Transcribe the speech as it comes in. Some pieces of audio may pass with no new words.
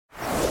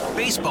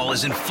Baseball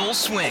is in full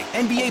swing.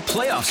 NBA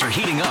playoffs are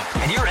heating up,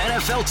 and your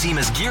NFL team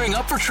is gearing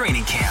up for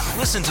training camp.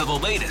 Listen to the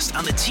latest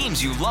on the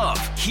teams you love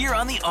here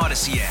on the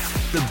Odyssey app.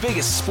 The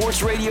biggest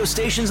sports radio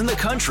stations in the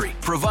country,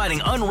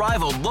 providing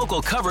unrivaled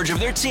local coverage of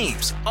their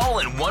teams, all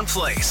in one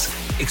place.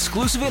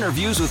 Exclusive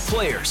interviews with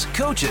players,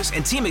 coaches,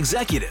 and team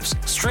executives,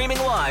 streaming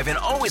live and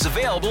always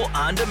available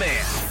on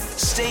demand.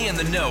 Stay in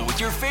the know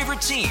with your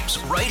favorite teams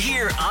right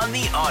here on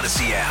the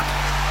Odyssey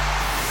app.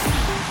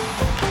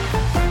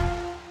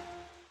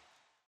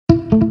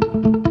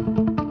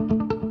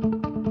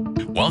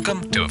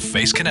 Welcome to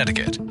Face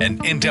Connecticut,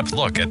 an in-depth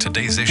look at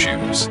today's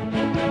issues.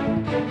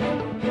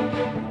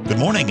 Good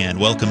morning and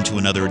welcome to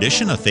another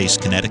edition of Face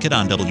Connecticut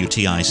on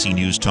WTIC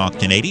News Talk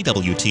 1080,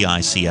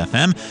 WTIC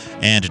FM,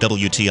 and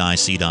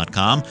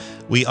WTIC.com.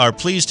 We are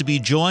pleased to be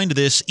joined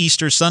this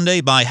Easter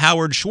Sunday by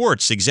Howard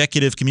Schwartz,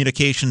 Executive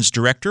Communications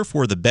Director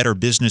for the Better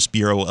Business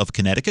Bureau of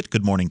Connecticut.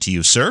 Good morning to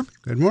you, sir.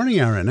 Good morning,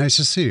 Aaron. Nice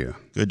to see you.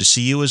 Good to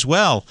see you as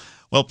well.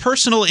 Well,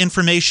 personal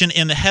information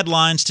in the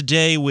headlines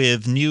today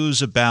with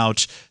news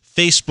about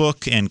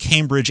Facebook and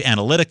Cambridge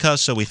Analytica,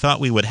 so we thought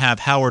we would have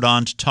Howard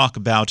on to talk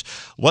about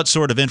what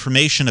sort of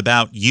information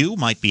about you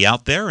might be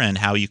out there and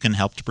how you can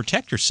help to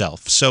protect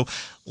yourself. So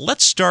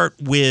let's start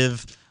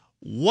with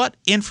what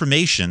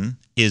information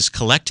is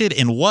collected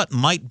and what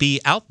might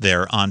be out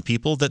there on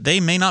people that they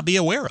may not be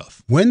aware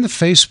of. When the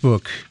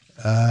Facebook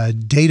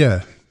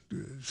data,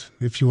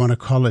 if you want to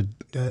call it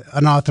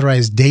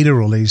unauthorized data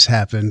release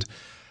happened,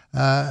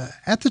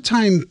 at the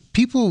time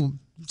people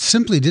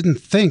simply didn't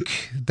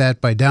think that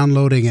by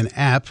downloading an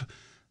app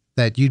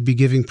that you'd be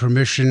giving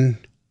permission,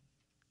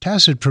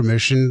 tacit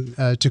permission,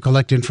 to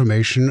collect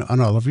information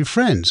on all of your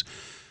friends.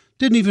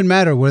 Didn't even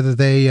matter whether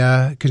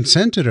they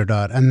consented or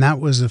not, and that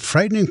was the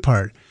frightening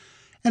part.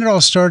 And it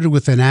all started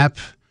with an app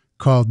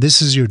called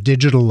This Is Your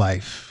Digital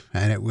Life,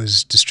 and it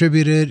was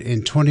distributed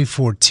in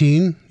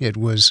 2014. It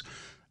was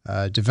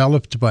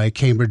developed by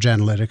Cambridge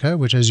Analytica,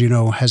 which, as you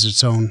know, has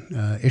its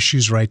own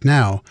issues right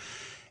now.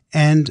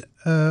 And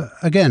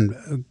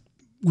again,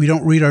 we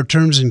don't read our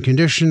terms and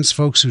conditions.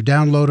 Folks who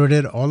downloaded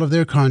it, all of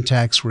their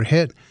contacts were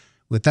hit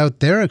without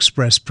their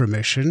express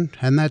permission,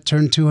 and that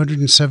turned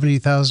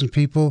 270,000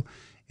 people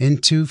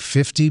into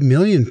 50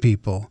 million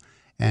people.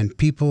 And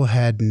people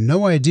had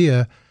no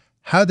idea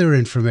how their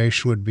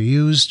information would be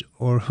used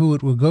or who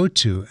it would go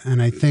to.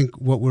 And I think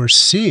what we're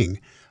seeing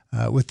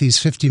with these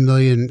 50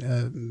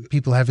 million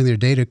people having their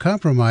data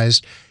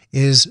compromised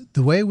is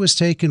the way it was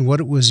taken, what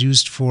it was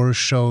used for,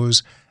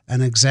 shows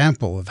an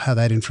example of how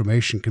that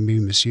information can be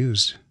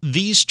misused.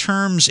 These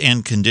terms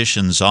and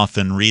conditions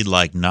often read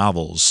like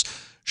novels.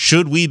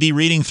 Should we be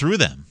reading through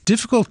them?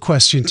 Difficult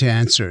question to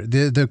answer.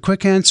 The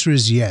quick answer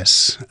is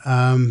yes.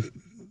 The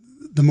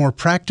more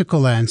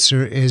practical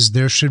answer is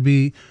there should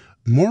be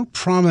more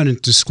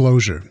prominent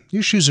disclosure.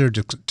 Issues are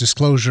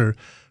disclosure,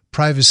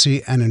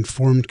 privacy, and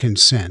informed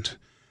consent.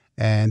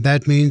 And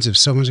that means if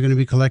someone's going to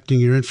be collecting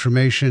your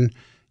information,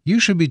 you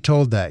should be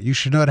told that. You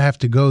should not have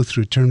to go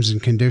through terms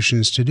and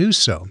conditions to do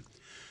so.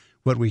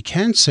 What we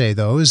can say,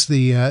 though, is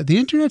the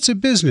Internet's a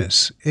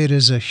business. It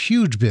is a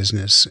huge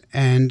business,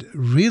 and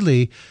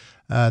really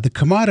the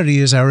commodity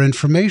is our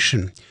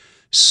information.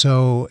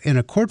 So in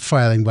a court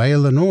filing by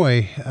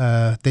Illinois,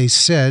 they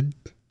said,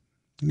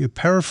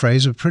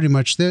 paraphrase, but pretty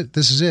much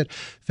this is it,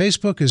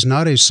 Facebook is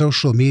not a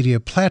social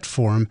media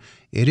platform.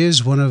 It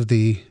is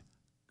the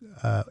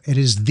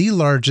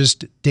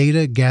largest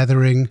data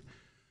gathering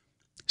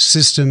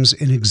systems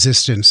in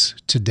existence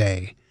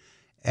today.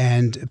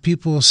 And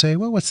people will say,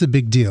 well, what's the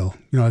big deal?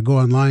 I go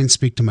online,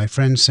 speak to my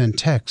friends, send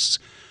texts.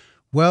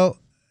 Well,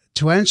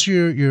 to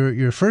answer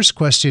your first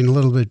question a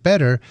little bit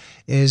better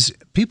is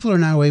people are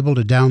now able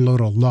to download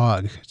a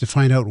log to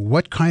find out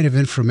what kind of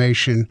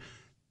information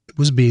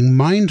was being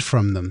mined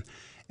from them.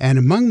 And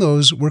among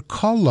those were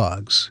call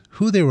logs,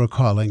 who they were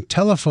calling,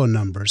 telephone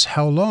numbers,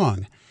 how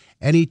long,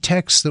 any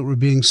texts that were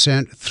being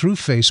sent through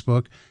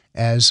Facebook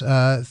as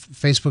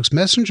Facebook's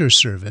messenger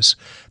service.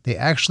 They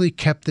actually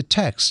kept the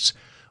texts.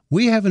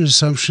 We have an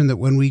assumption that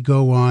when we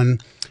go on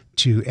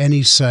to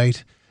any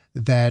site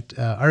that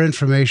our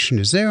information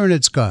is there and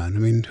it's gone. I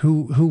mean,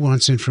 who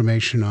wants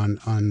information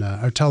on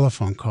our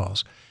telephone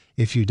calls?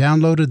 If you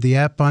downloaded the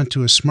app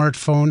onto a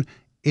smartphone,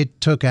 it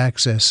took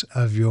access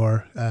of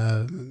your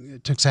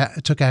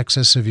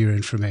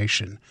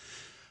information.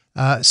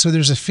 So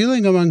there's a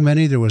feeling among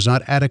many there was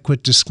not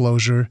adequate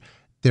disclosure.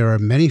 There are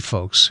many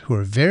folks who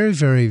are very,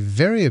 very,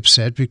 very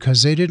upset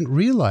because they didn't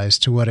realize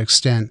to what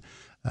extent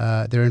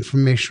their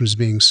information was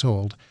being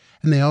sold.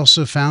 And they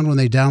also found when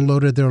they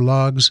downloaded their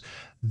logs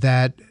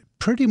that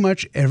pretty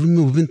much every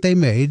movement they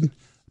made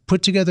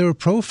put together a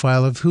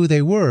profile of who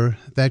they were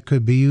that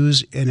could be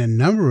used in a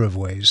number of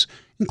ways,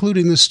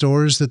 including the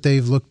stores that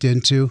they've looked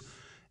into.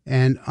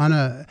 And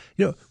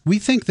we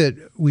think that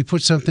we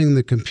put something in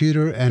the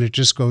computer and it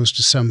just goes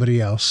to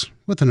somebody else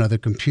with another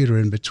computer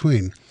in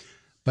between.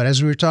 But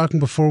as we were talking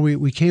before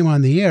we came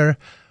on the air,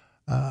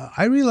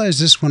 I realized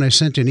this when I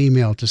sent an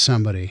email to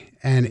somebody.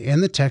 And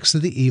in the text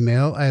of the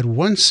email, I had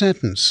one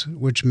sentence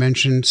which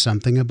mentioned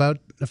something about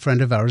a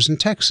friend of ours in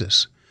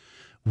Texas.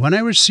 When I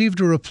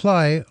received a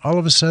reply, all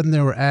of a sudden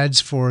there were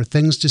ads for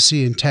things to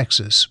see in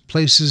Texas,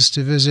 places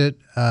to visit,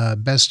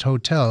 best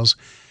hotels.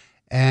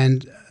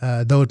 And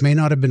though it may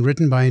not have been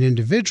written by an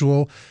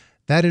individual,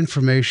 that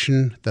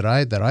information that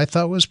I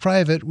thought was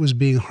private was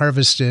being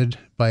harvested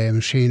by a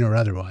machine or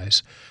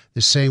otherwise.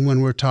 The same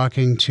when we're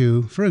talking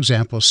to, for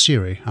example,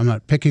 Siri. I'm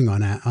not picking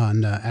on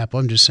Apple.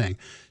 I'm just saying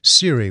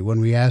Siri. When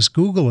we ask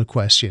Google a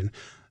question,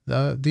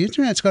 the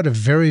Internet's got a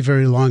very,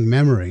 very long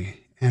memory,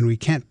 and we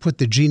can't put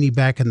the genie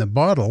back in the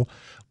bottle.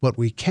 What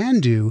we can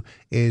do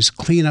is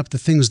clean up the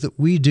things that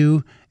we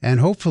do,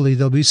 and hopefully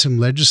there'll be some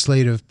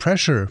legislative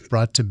pressure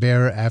brought to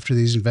bear after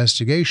these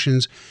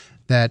investigations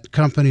that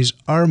companies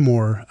are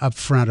more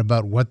upfront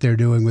about what they're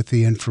doing with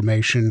the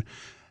information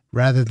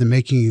rather than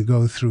making you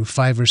go through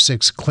 5 or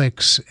 6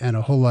 clicks and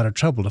a whole lot of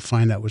trouble to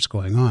find out what's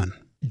going on.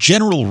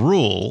 General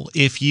rule,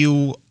 if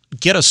you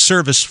get a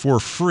service for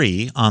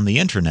free on the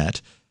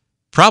internet,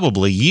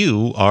 probably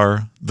you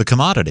are the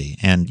commodity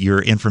and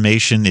your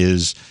information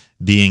is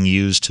being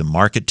used to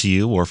market to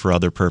you or for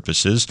other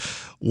purposes.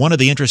 One of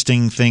the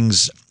interesting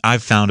things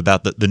I've found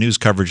about the news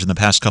coverage in the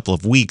past couple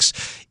of weeks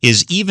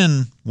is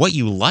even what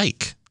you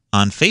like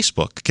on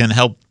Facebook can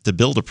help to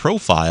build a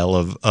profile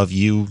of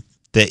you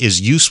that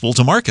is useful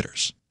to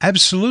marketers.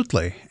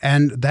 Absolutely.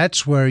 And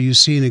that's where you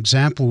see an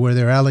example where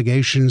there are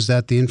allegations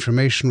that the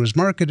information was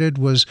marketed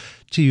was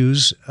to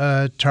use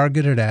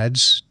targeted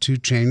ads to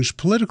change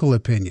political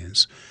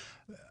opinions.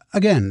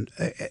 Again,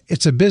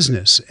 it's a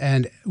business,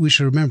 and we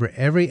should remember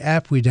every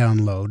app we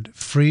download,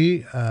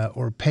 free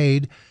or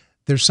paid,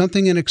 there's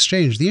something in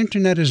exchange. The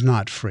internet is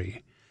not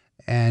free.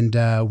 And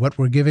what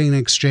we're giving in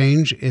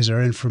exchange is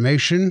our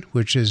information,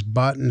 which is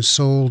bought and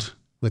sold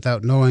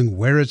without knowing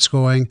where it's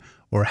going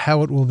or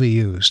how it will be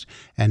used.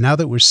 And now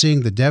that we're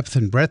seeing the depth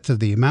and breadth of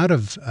the amount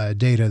of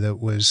data that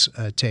was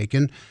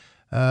taken,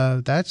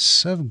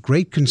 that's of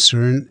great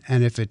concern.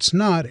 And if it's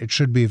not, it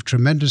should be of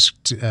tremendous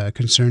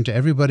concern to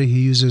everybody who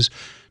uses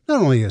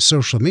not only a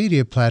social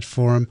media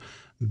platform,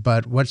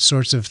 but what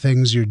sorts of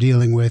things you're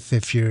dealing with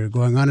if you're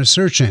going on a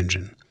search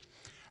engine.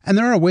 And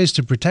there are ways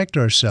to protect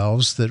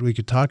ourselves that we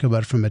could talk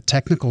about from a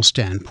technical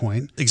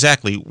standpoint.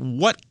 Exactly.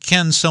 What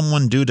can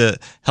someone do to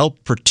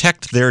help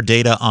protect their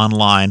data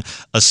online,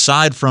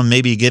 aside from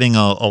maybe getting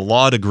a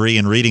law degree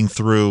and reading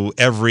through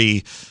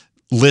every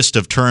list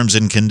of terms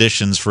and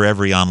conditions for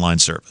every online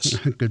service?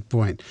 Good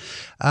point.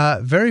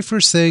 Very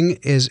first thing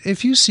is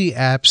if you see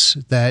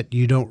apps that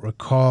you don't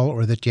recall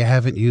or that you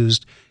haven't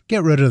used,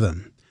 get rid of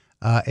them.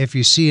 If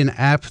you see an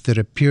app that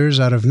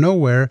appears out of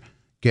nowhere,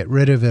 get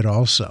rid of it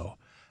also.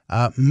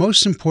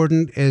 Most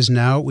important is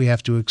now we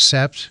have to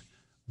accept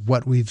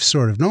what we've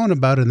sort of known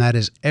about, and that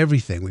is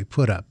everything. We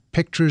put up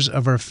pictures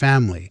of our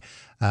family,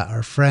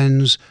 our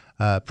friends,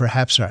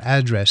 perhaps our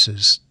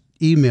addresses,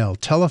 email,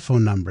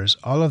 telephone numbers.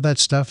 All of that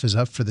stuff is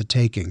up for the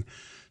taking.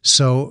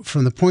 So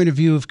from the point of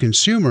view of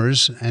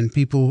consumers and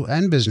people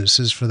and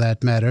businesses for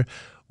that matter,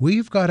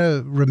 we've got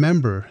to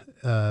remember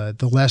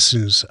the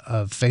lessons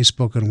of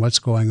Facebook and what's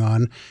going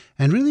on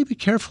and really be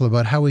careful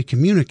about how we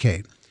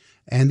communicate.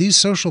 And these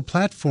social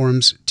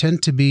platforms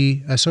tend to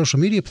be, social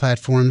media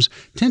platforms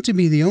tend to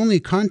be the only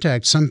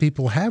contact some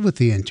people have with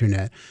the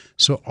internet.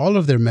 So all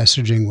of their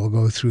messaging will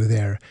go through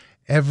there.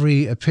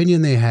 Every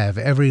opinion they have,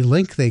 every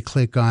link they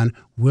click on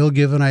will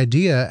give an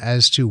idea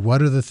as to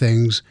what are the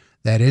things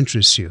that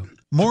interest you.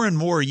 More and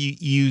more,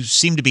 you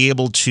seem to be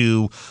able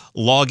to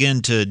log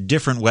into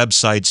different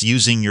websites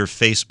using your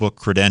Facebook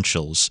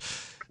credentials.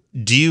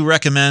 Do you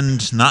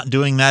recommend not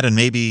doing that and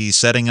maybe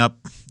setting up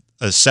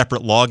a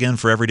separate login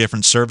for every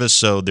different service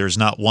so there's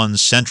not one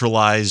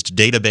centralized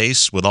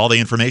database with all the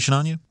information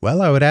on you?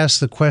 Well, I would ask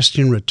the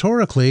question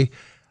rhetorically,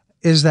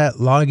 is that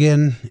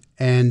login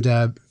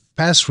and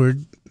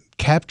password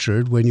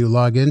captured when you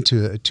log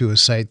into a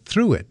site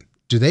through it?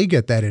 Do they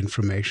get that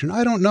information?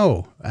 I don't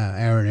know,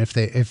 Aaron,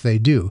 if they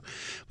do.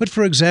 But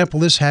for example,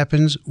 this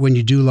happens when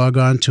you do log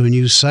on to a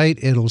new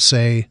site. It'll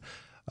say,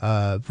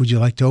 would you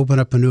like to open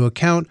up a new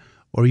account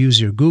or use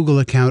your Google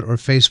account or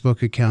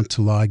Facebook account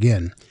to log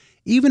in?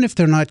 Even if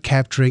they're not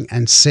capturing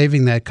and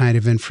saving that kind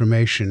of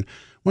information,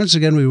 once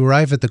again, we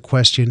arrive at the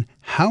question,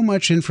 how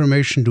much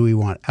information do we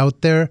want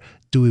out there?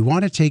 Do we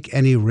want to take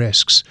any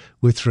risks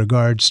with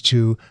regards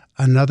to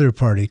another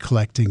party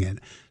collecting it?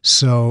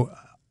 So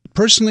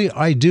personally,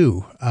 I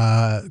do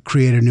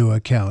create a new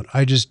account.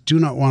 I just do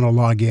not want to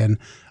log in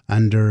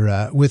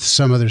under with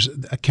some other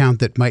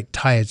account that might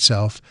tie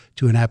itself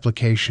to an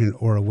application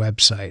or a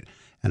website.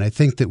 And I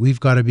think that we've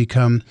got to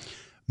become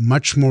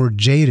much more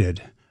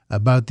jaded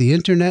about the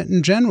internet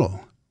in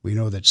general. We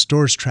know that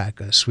stores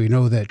track us. We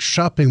know that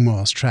shopping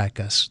malls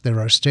track us. There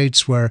are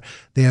states where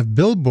they have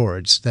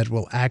billboards that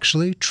will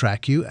actually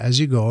track you as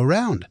you go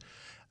around.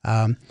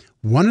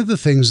 One of the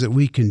things that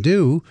we can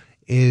do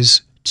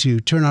is to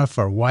turn off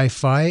our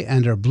Wi-Fi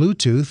and our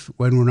Bluetooth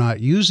when we're not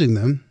using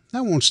them.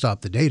 That won't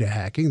stop the data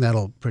hacking.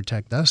 That'll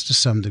protect us to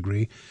some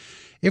degree.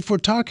 If we're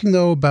talking,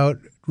 though, about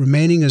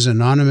remaining as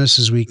anonymous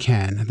as we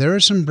can, there are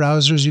some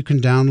browsers you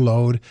can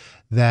download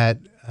that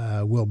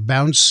will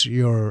bounce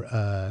your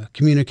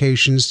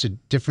communications to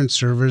different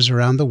servers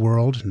around the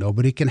world.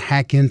 Nobody can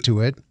hack into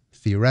it,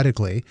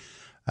 theoretically.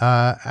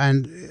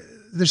 And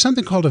there's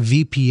something called a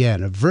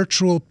VPN, a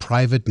virtual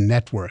private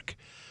network.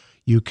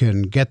 You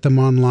can get them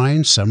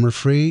online. Some are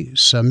free,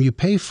 some you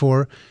pay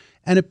for,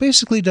 and it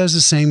basically does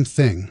the same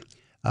thing.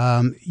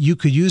 You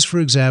could use, for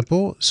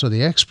example, so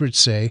the experts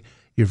say,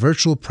 your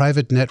virtual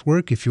private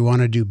network if you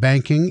want to do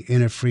banking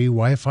in a free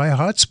Wi-Fi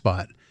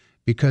hotspot,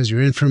 because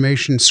your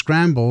information's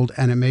scrambled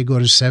and it may go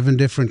to 7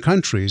 different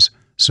countries,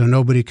 so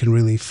nobody can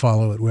really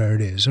follow it where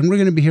it is. And we're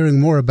going to be hearing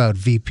more about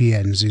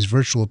VPNs, these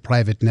virtual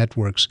private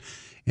networks,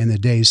 in the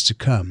days to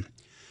come.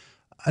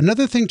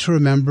 Another thing to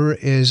remember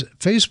is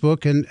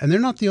Facebook, and they're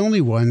not the only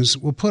ones,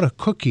 will put a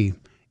cookie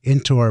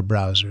into our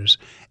browsers.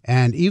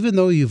 And even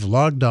though you've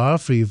logged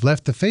off or you've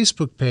left the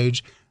Facebook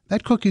page,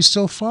 that cookie's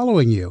still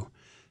following you.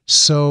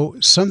 So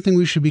something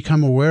we should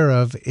become aware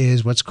of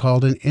is what's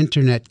called an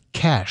internet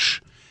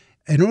cache.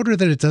 In order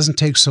that it doesn't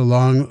take so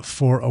long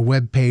for a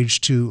web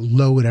page to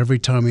load every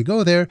time we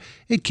go there,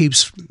 it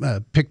keeps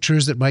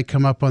pictures that might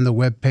come up on the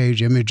web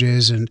page,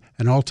 images, and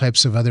all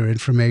types of other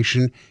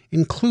information,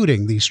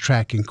 including these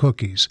tracking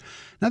cookies.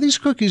 Now, these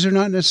cookies are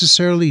not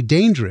necessarily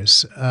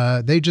dangerous.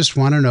 They just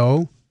want to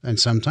know, and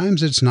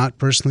sometimes it's not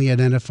personally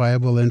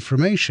identifiable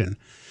information.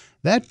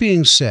 That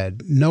being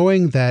said,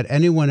 knowing that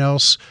anyone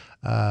else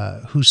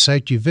whose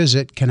site you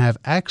visit can have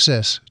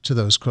access to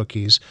those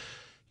cookies,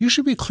 you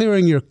should be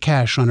clearing your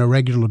cache on a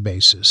regular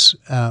basis.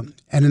 And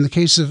in the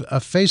case of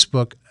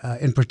Facebook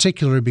in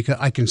particular, because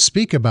I can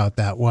speak about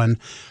that one,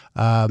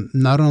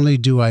 not only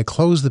do I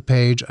close the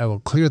page, I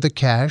will clear the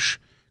cache,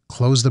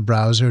 close the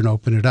browser, and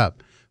open it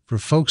up. For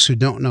folks who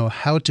don't know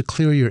how to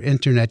clear your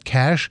internet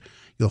cache,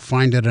 you'll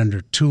find it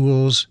under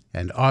Tools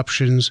and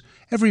Options.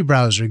 Every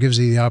browser gives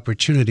you the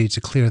opportunity to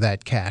clear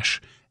that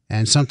cache,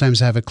 and sometimes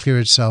have it clear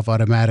itself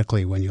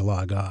automatically when you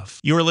log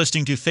off. You are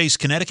listening to Face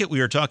Connecticut. We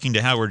are talking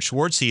to Howard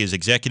Schwartz. He is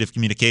Executive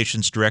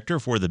Communications Director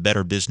for the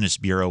Better Business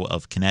Bureau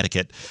of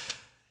Connecticut.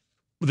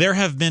 There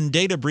have been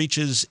data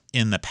breaches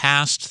in the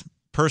past.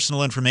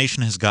 Personal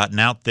information has gotten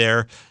out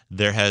there.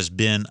 There has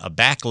been a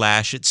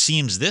backlash. It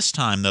seems this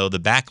time, though, the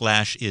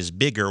backlash is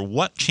bigger.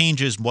 What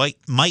changes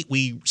might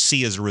we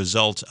see as a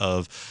result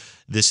of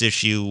this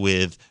issue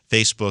with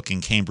Facebook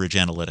and Cambridge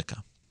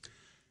Analytica?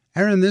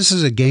 Aaron, this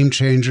is a game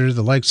changer,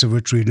 the likes of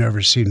which we've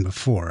never seen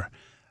before.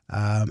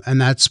 And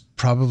that's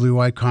probably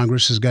why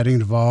Congress is getting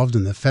involved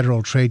in the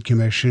Federal Trade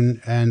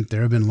Commission, and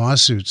there have been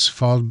lawsuits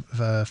filed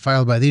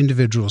by the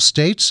individual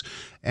states,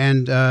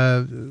 and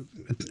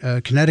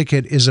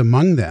Connecticut is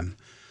among them.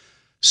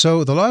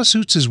 So the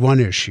lawsuits is one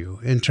issue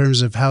in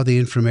terms of how the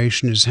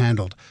information is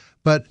handled.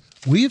 But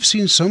we have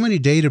seen so many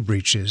data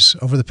breaches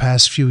over the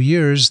past few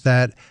years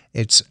that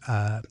it's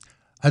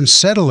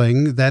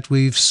unsettling that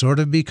we've sort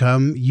of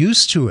become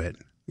used to it.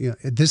 You know,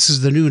 this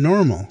is the new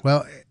normal.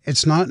 Well,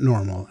 it's not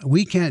normal.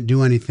 We can't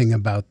do anything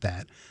about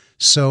that.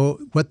 So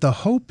what the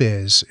hope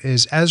is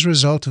as a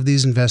result of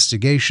these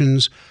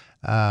investigations,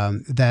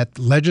 that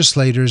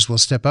legislators will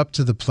step up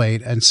to the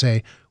plate and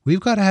say, we've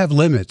got to have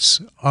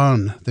limits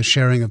on the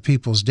sharing of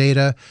people's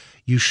data.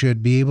 You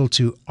should be able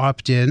to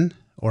opt in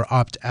or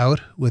opt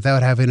out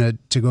without having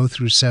to go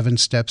through 7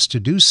 steps to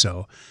do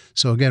so.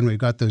 So again, we've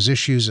got those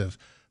issues of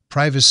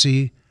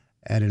privacy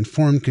and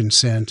informed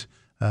consent,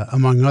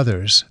 among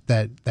others,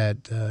 that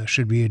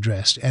should be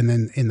addressed. And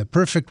then in the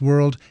perfect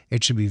world,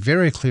 it should be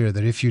very clear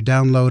that if you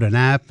download an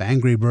app,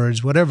 Angry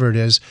Birds, whatever it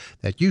is,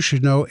 that you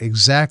should know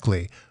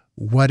exactly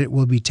what it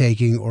will be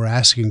taking or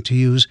asking to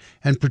use,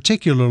 and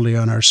particularly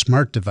on our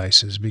smart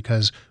devices,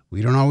 because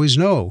we don't always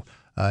know,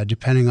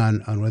 depending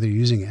on whether you're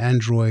using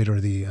Android or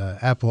the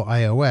Apple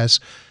iOS,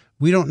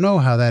 we don't know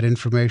how that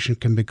information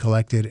can be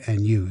collected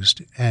and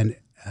used. And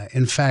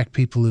in fact,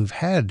 people who've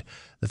had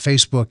the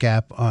Facebook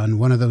app on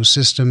one of those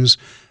systems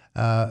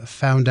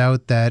found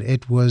out that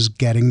it was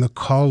getting the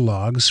call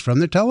logs from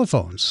their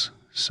telephones.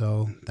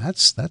 So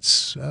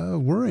that's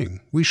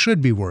worrying. We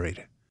should be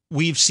worried.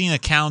 We've seen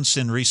accounts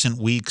in recent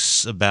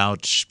weeks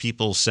about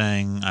people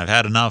saying, I've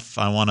had enough,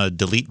 I want to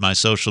delete my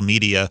social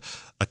media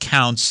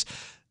accounts.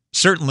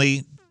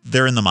 Certainly,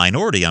 they're in the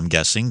minority, I'm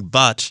guessing,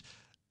 but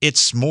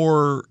it's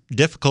more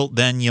difficult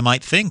than you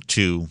might think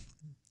to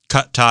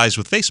cut ties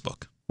with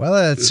Facebook. Well,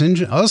 that's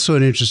also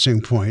an interesting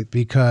point,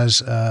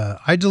 because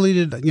I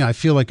deleted, I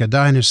feel like a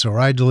dinosaur.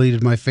 I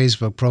deleted my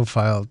Facebook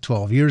profile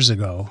 12 years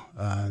ago.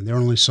 There are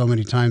only so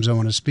many times I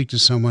want to speak to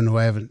someone who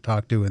I haven't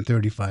talked to in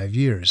 35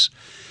 years.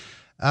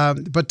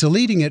 But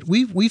deleting it,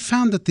 we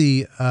found that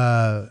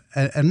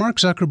and Mark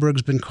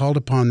Zuckerberg's been called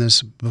upon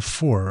this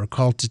before, or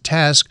called to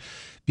task,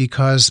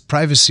 because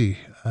privacy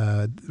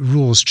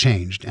rules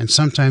changed. And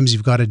sometimes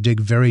you've got to dig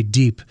very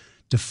deep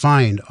to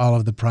find all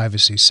of the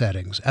privacy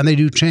settings. And they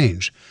do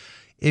change.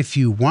 If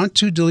you want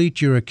to delete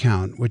your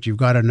account, what you've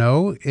got to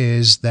know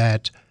is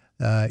that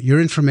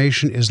your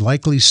information is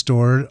likely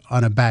stored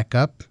on a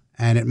backup,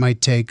 and it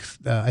might take,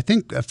 I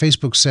think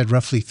Facebook said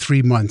roughly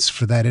 3 months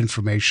for that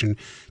information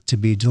to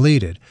be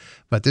deleted.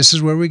 But this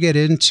is where we get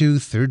into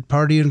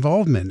third-party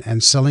involvement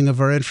and selling of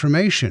our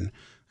information.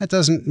 That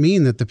doesn't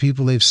mean that the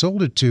people they've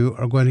sold it to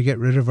are going to get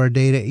rid of our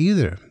data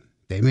either.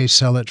 They may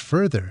sell it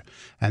further.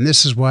 And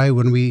this is why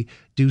when we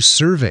do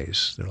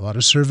surveys, there are a lot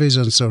of surveys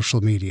on social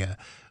media,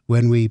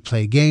 when we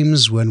play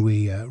games, when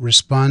we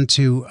respond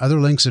to other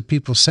links that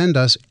people send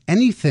us,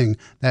 anything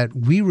that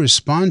we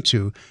respond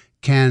to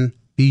can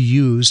be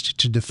used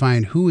to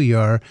define who we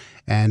are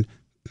and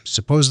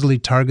supposedly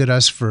target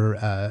us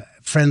for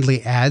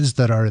friendly ads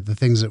that are the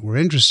things that we're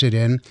interested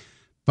in.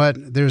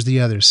 But there's the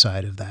other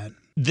side of that.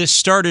 This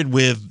started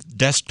with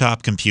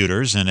desktop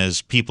computers, and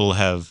as people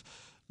have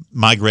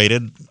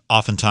migrated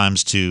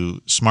oftentimes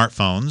to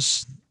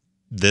smartphones,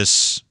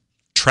 this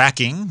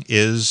tracking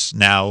is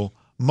now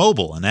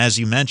mobile. And as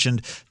you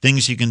mentioned,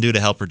 things you can do to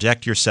help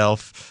protect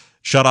yourself: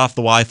 shut off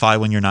the Wi-Fi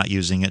when you're not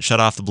using it, shut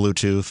off the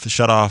Bluetooth,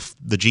 shut off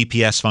the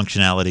GPS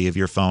functionality of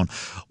your phone.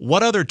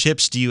 What other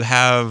tips do you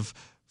have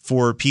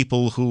for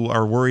people who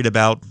are worried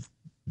about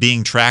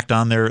being tracked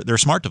on their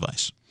smart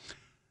device?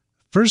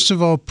 First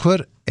of all,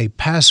 put a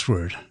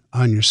password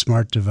on your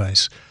smart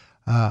device.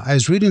 I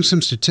was reading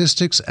some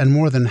statistics, and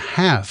more than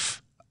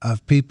half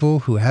of people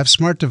who have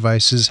smart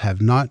devices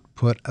have not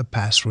put a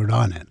password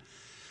on it.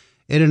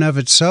 In and of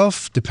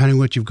itself, depending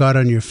what you've got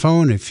on your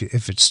phone, if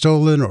it's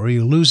stolen or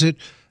you lose it,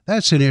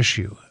 that's an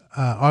issue,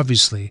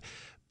 obviously.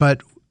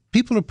 But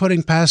people are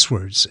putting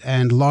passwords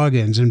and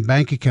logins and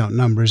bank account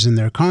numbers in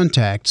their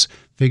contacts,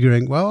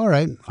 figuring, well, all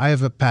right, I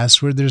have a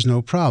password, there's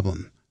no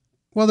problem.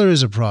 Well, there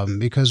is a problem,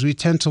 because we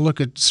tend to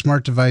look at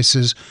smart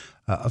devices,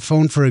 a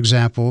phone, for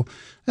example,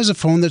 as a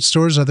phone that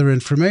stores other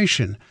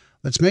information.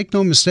 Let's make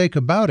no mistake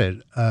about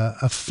it.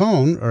 A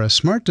phone or a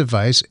smart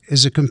device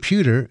is a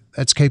computer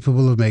that's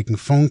capable of making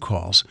phone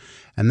calls.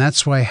 And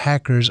that's why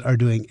hackers are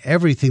doing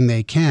everything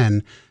they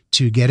can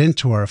to get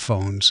into our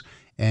phones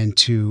and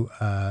to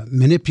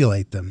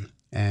manipulate them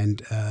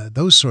and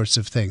those sorts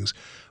of things.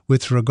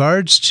 With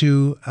regards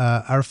to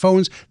our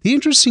phones, the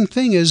interesting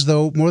thing is,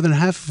 though, more than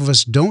half of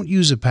us don't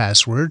use a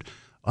password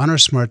on our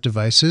smart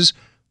devices.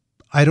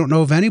 I don't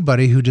know of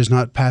anybody who does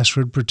not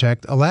password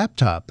protect a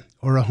laptop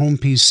or a home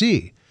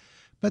PC.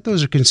 But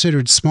those are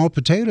considered small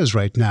potatoes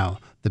right now.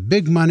 The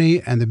big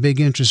money and the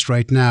big interest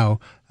right now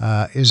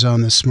is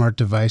on the smart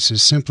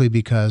devices, simply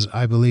because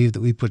I believe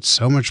that we put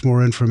so much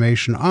more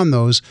information on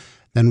those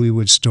than we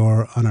would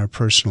store on our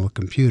personal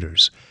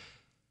computers.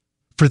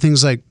 For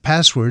things like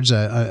passwords,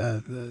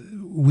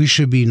 we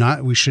should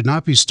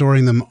not be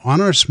storing them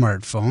on our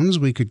smartphones.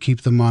 We could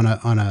keep them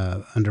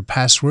under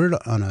password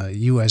on a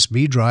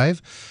USB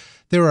drive.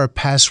 There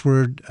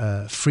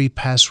are free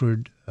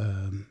password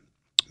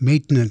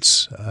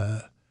maintenance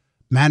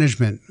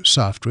management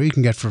software you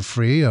can get for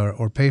free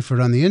or pay for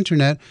it on the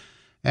internet,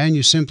 and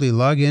you simply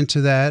log into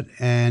that,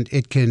 and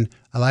it can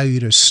allow you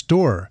to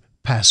store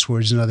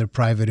passwords and other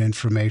private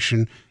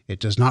information. It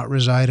does not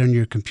reside on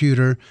your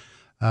computer.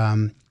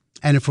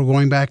 And if we're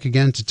going back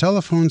again to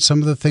telephones,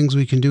 some of the things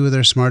we can do with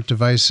our smart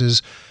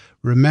devices,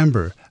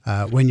 remember,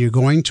 when you're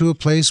going to a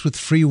place with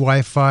free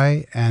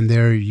Wi-Fi, and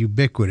they're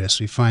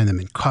ubiquitous, we find them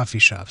in coffee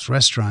shops,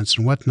 restaurants,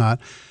 and whatnot,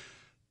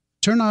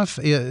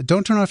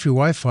 don't turn off your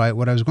Wi-Fi.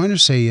 What I was going to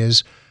say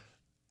is,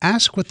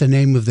 ask what the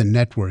name of the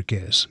network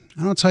is.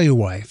 And I'll tell you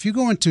why. If you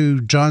go into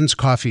John's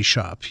Coffee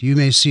Shop, you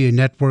may see a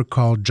network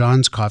called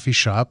John's Coffee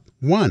Shop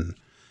 1.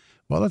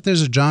 Well, if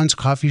there's a John's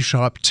Coffee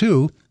Shop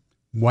 2,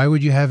 why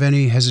would you have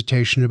any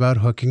hesitation about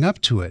hooking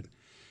up to it?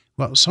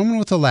 Well, someone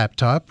with a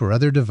laptop or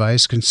other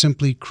device can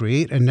simply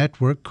create a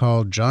network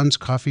called John's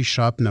Coffee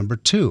Shop number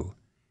 2.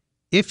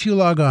 If you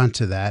log on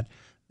to that,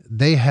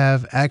 they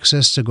have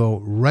access to go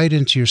right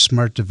into your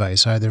smart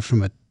device, either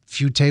from a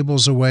few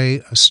tables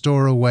away, a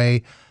store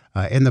away,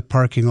 in the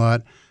parking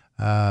lot,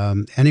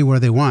 anywhere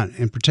they want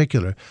in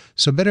particular.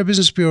 So Better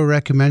Business Bureau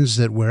recommends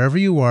that wherever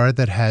you are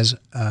that has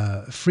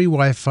free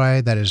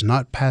Wi-Fi that is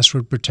not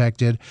password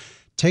protected,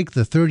 take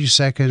the 30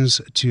 seconds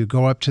to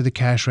go up to the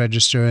cash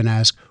register and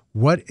ask,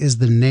 what is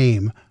the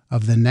name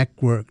of the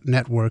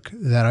network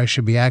that I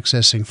should be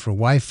accessing for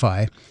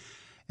Wi-Fi?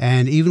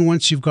 And even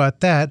once you've got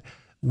that,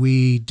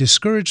 we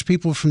discourage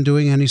people from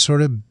doing any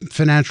sort of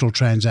financial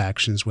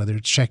transactions, whether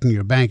it's checking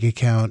your bank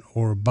account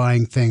or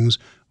buying things,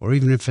 or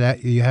even if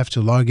you have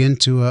to log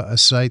into a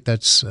site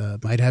that's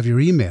might have your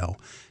email,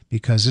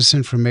 because this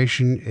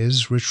information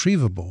is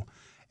retrievable.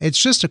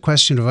 It's just a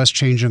question of us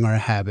changing our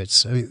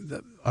habits. I mean,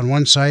 on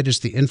one side is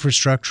the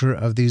infrastructure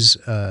of these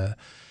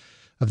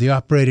of the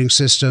operating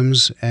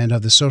systems and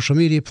of the social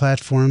media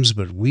platforms,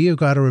 but we have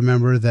got to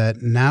remember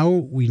that now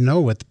we know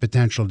what the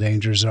potential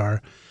dangers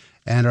are.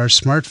 And our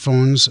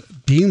smartphones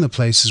being the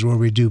places where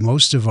we do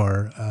most of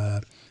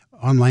our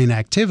online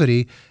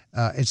activity,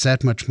 it's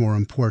that much more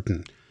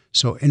important.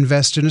 So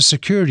invest in a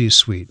security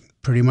suite.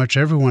 Pretty much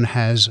everyone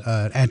has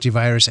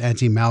antivirus,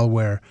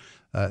 anti-malware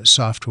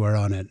software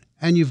on it.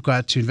 And you've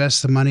got to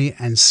invest the money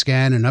and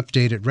scan and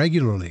update it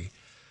regularly.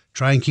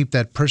 Try and keep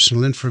that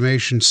personal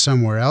information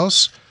somewhere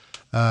else.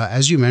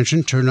 As you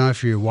mentioned, turn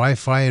off your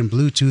Wi-Fi and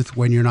Bluetooth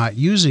when you're not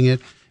using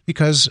it,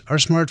 because our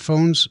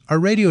smartphones are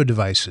radio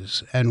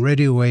devices and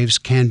radio waves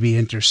can be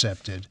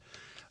intercepted.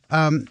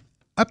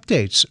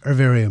 Updates are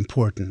very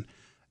important.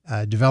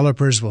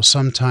 Developers will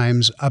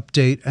sometimes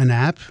update an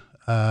app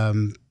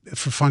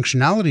for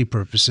functionality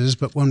purposes,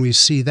 but when we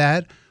see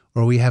that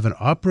or we have an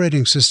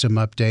operating system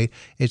update,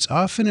 it's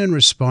often in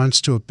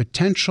response to a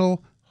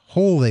potential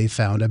hole they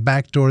found, a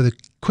backdoor that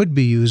could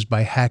be used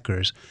by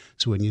hackers.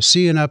 So when you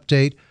see an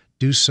update,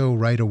 do so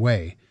right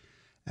away.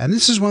 And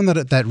this is one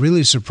that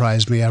really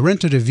surprised me. I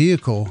rented a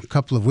vehicle a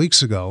couple of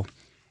weeks ago,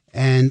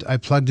 and I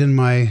plugged in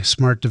my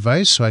smart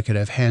device so I could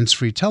have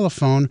hands-free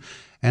telephone,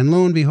 and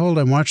lo and behold,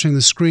 I'm watching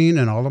the screen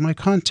and all of my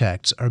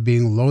contacts are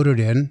being loaded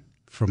in,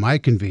 for my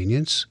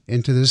convenience,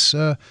 into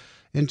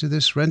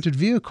this rented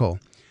vehicle.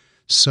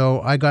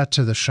 So I got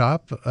to the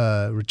shop,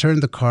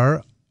 returned the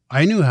car.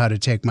 I knew how to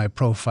take my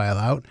profile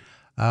out,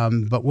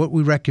 but what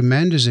we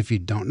recommend is if you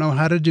don't know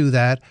how to do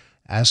that,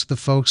 ask the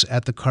folks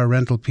at the car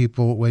rental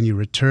people when you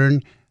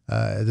return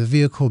the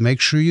vehicle.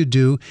 Make sure you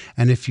do.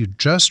 And if you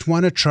just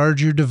want to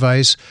charge your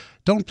device,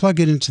 don't plug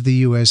it into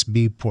the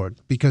USB port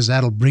because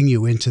that'll bring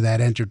you into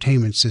that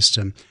entertainment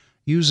system.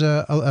 Use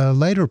a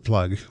lighter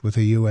plug with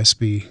a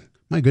USB.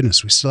 My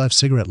goodness, we still have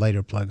cigarette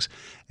lighter plugs.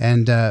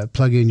 And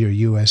plug in your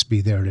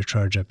USB there to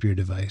charge up your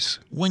device.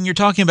 When you're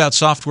talking about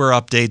software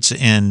updates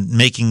and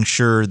making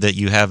sure that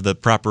you have the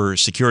proper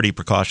security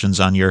precautions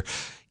on your,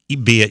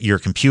 be it your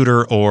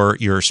computer or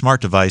your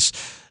smart device,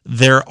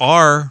 there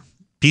are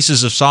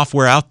pieces of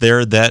software out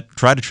there that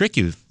try to trick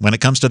you when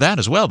it comes to that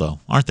as well, though,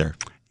 aren't there?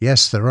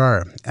 Yes, there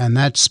are. And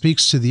that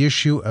speaks to the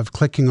issue of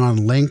clicking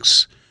on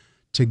links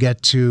to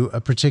get to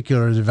a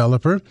particular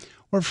developer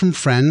or from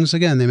friends.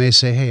 Again, they may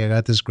say, hey, I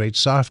got this great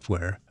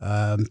software.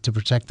 To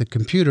protect the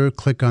computer,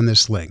 click on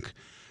this link.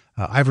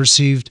 I've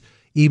received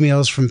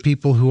emails from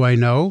people who I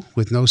know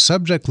with no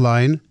subject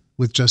line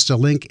with just a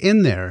link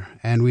in there,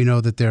 and we know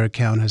that their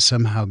account has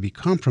somehow been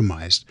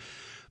compromised.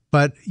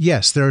 But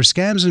yes, there are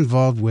scams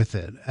involved with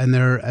it, and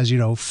there are, as you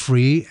know,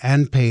 free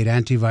and paid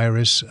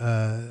antivirus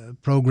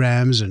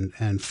programs and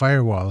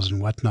firewalls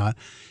and whatnot.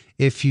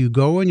 If you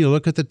go and you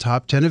look at the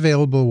top 10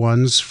 available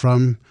ones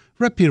from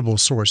reputable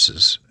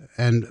sources,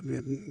 and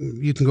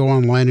you can go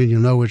online and you'll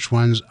know which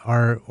ones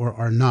are or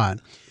are not,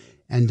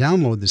 and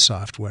download the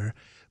software.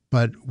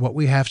 But what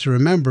we have to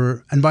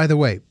remember, and by the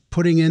way,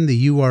 putting in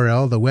the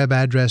URL, the web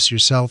address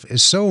yourself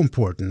is so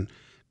important,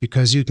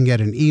 because you can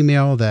get an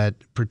email that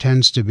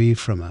pretends to be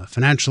from a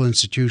financial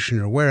institution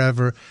or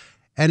wherever,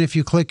 and if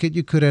you click it,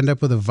 you could end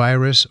up with a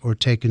virus or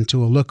taken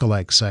to a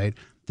lookalike site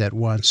that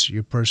wants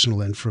your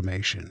personal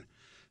information.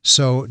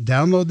 So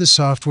download the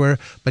software,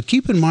 but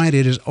keep in mind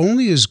it is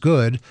only as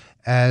good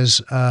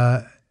as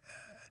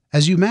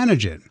you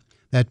manage it.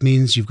 That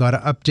means you've got to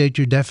update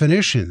your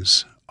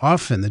definitions.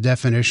 Often the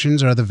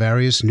definitions are the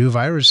various new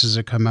viruses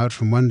that come out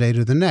from one day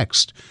to the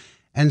next.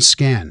 And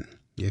scan.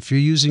 If you're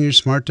using your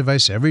smart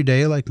device every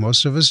day, like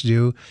most of us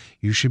do,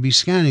 you should be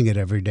scanning it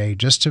every day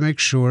just to make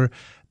sure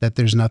that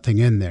there's nothing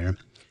in there.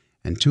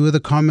 And two of the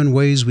common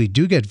ways we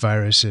do get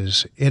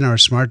viruses in our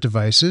smart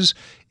devices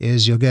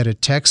is you'll get a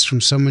text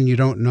from someone you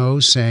don't know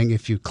saying,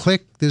 if you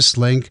click this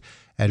link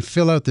and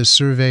fill out this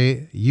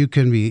survey,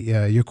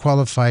 you're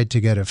qualified to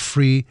get a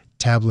free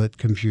tablet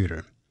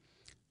computer.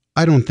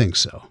 I don't think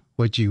so.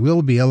 What you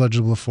will be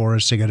eligible for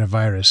is to get a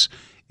virus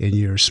in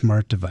your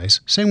smart device.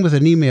 Same with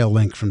an email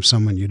link from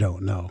someone you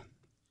don't know.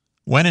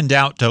 When in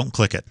doubt, don't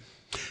click it.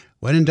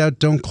 When in doubt,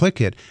 don't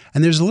click it.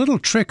 And there's a little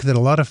trick that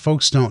a lot of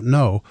folks don't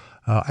know.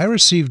 I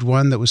received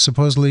one that was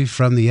supposedly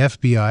from the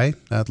FBI.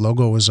 That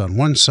logo was on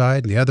one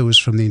side, and the other was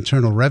from the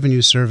Internal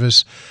Revenue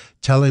Service,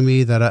 telling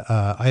me that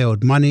I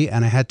owed money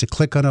and I had to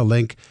click on a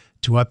link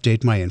to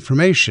update my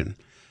information.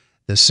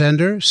 The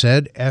sender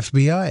said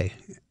FBI.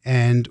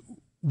 And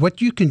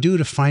what you can do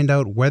to find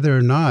out whether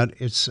or not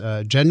it's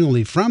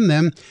genuinely from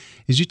them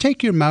is you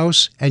take your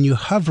mouse and you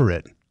hover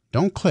it.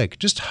 Don't click.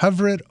 Just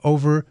hover it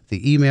over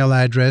the email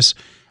address.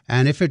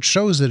 And if it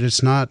shows that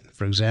it's not,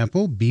 for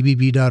example,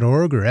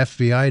 bbb.org or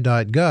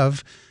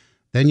fbi.gov,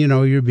 then you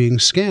know you're being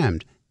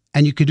scammed.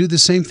 And you could do the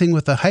same thing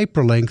with a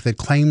hyperlink that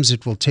claims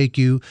it will take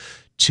you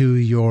to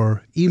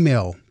your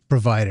email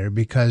provider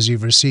because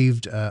you've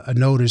received a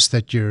notice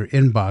that your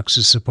inbox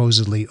is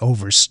supposedly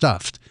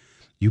overstuffed.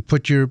 You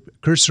put your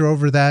cursor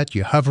over that,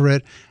 you hover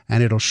it,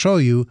 and it'll show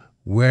you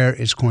where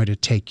it's going to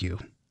take you.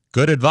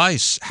 Good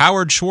advice.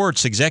 Howard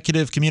Schwartz,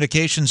 Executive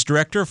Communications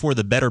Director for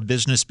the Better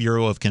Business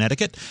Bureau of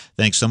Connecticut.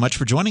 Thanks so much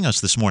for joining us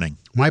this morning.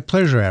 My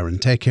pleasure, Aaron.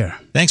 Take care.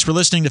 Thanks for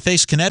listening to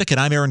Face Connecticut.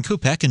 I'm Aaron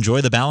Kupek.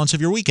 Enjoy the balance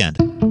of your weekend.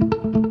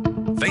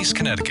 Face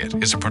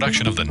Connecticut is a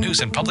production of the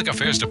News and Public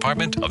Affairs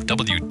Department of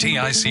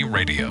WTIC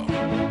Radio.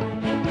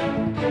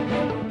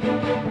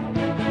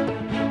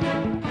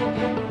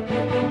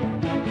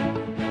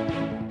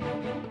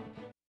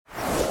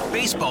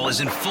 Baseball is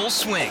in full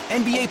swing.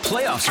 NBA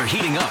playoffs are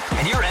heating up,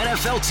 and your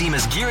NFL team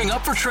is gearing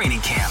up for training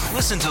camp.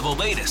 Listen to the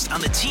latest on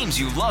the teams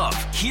you love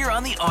here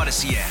on the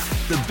Odyssey app.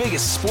 The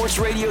biggest sports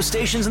radio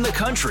stations in the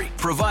country,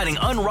 providing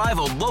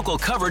unrivaled local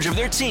coverage of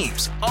their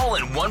teams, all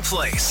in one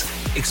place.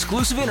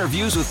 Exclusive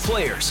interviews with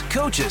players,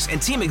 coaches,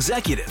 and team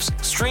executives,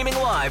 streaming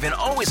live and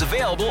always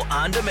available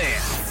on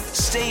demand.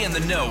 Stay in the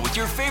know with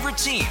your favorite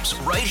teams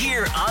right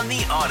here on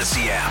the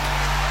Odyssey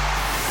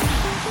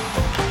app.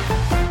 Bye.